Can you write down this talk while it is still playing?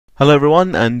Hello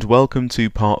everyone, and welcome to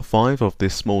part 5 of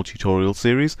this small tutorial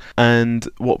series. And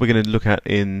what we're going to look at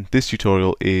in this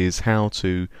tutorial is how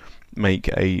to make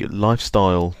a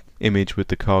lifestyle image with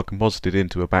the car composited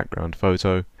into a background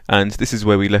photo. And this is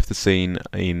where we left the scene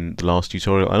in the last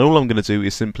tutorial, and all I'm going to do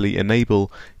is simply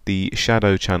enable the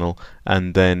shadow channel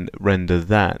and then render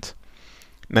that.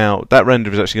 Now that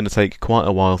render is actually going to take quite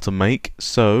a while to make,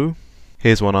 so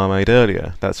here's one I made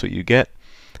earlier. That's what you get.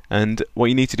 And what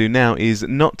you need to do now is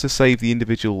not to save the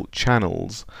individual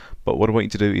channels, but what I want you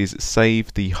to do is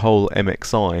save the whole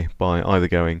MXI by either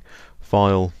going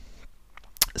File,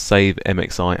 Save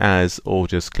MXI As, or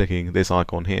just clicking this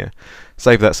icon here.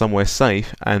 Save that somewhere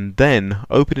safe and then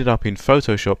open it up in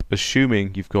Photoshop,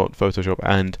 assuming you've got Photoshop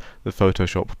and the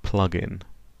Photoshop plugin.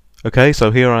 Okay,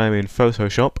 so here I am in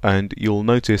Photoshop, and you'll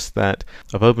notice that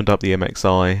I've opened up the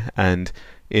MXI, and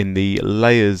in the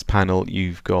Layers panel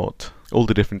you've got all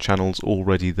the different channels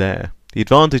already there. The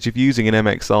advantage of using an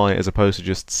MXI as opposed to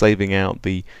just saving out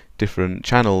the different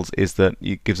channels is that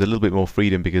it gives a little bit more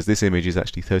freedom, because this image is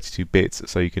actually 32 bits,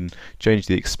 so you can change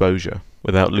the exposure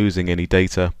without losing any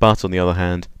data. But on the other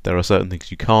hand, there are certain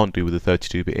things you can't do with a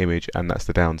 32-bit image, and that's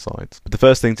the downside. But the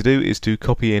first thing to do is to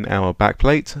copy in our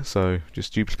backplate, so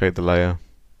just duplicate the layer,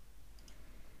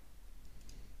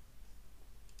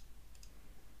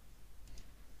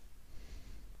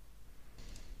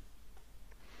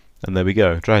 and there we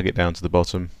go. Drag it down to the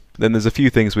bottom. Then there's a few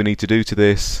things we need to do to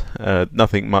this,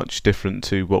 nothing much different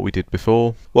to what we did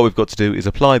before. What we've got to do is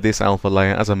apply this alpha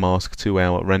layer as a mask to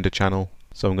our render channel.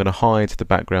 So I'm going to hide the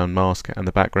background mask and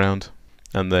the background,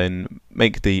 and then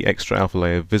make the extra alpha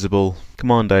layer visible.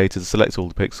 Command A to select all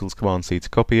the pixels, Command C to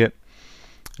copy it,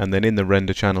 and then in the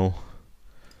render channel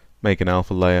make an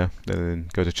alpha layer,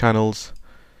 then go to channels,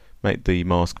 make the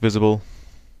mask visible,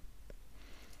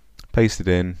 paste it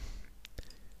in,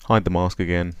 hide the mask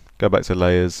again, go back to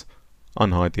layers,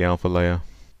 unhide the alpha layer,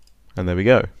 and there we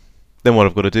go. Then what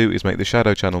I've got to do is make the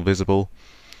shadow channel visible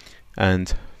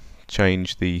and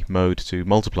change the mode to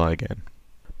multiply again.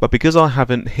 But because I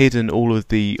haven't hidden all of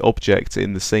the objects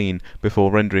in the scene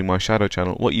before rendering my shadow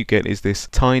channel, what you get is this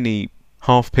tiny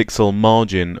half pixel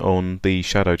margin on the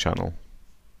shadow channel.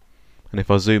 And if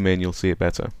I zoom in, you'll see it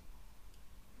better.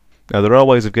 Now there are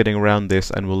ways of getting around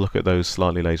this, and we'll look at those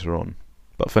slightly later on.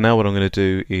 But for now what I'm going to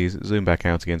do is zoom back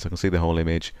out again so I can see the whole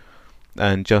image,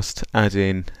 and just add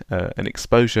in an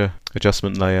exposure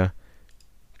adjustment layer,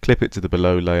 clip it to the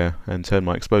below layer and turn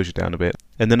my exposure down a bit,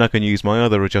 and then I can use my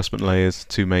other adjustment layers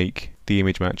to make the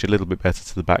image match a little bit better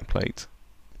to the backplate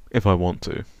if I want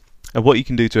to. And what you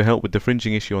can do to help with the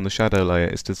fringing issue on the shadow layer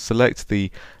is to select the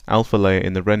alpha layer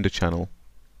in the render channel,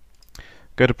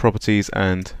 go to properties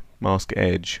and mask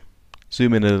edge,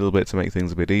 zoom in a little bit to make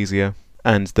things a bit easier,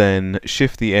 and then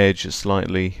shift the edge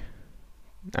slightly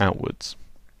outwards.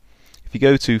 If you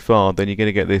go too far, then you're going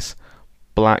to get this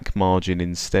black margin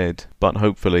instead, but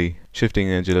hopefully shifting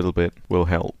the edge a little bit will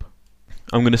help.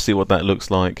 I'm going to see what that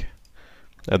looks like,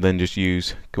 and then just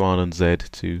use Command and Z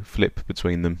to flip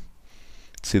between them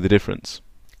to see the difference.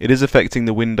 It is affecting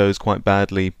the windows quite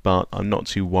badly, but I'm not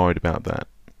too worried about that.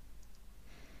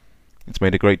 It's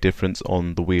made a great difference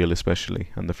on the wheel especially,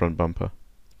 and the front bumper.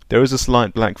 There is a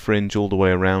slight black fringe all the way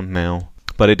around now,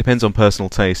 but it depends on personal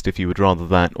taste if you would rather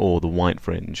that or the white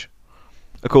fringe.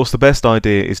 Of course, the best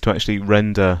idea is to actually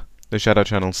render the shadow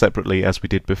channel separately as we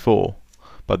did before,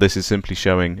 but this is simply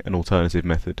showing an alternative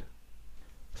method.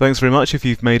 Thanks very much if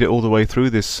you've made it all the way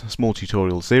through this small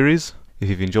tutorial series. If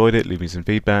you've enjoyed it, leave me some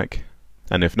feedback,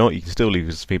 and if not, you can still leave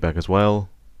us feedback as well.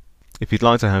 If you'd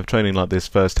like to have training like this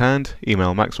firsthand,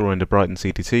 email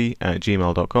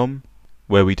maxwellrenderbrightonctt@gmail.com,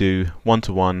 where we do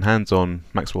one-to-one hands-on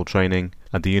Maxwell training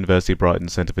at the University of Brighton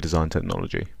Centre for Design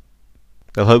Technology.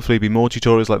 There'll hopefully be more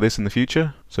tutorials like this in the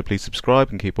future, so please subscribe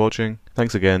and keep watching.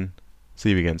 Thanks again.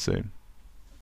 See you again soon.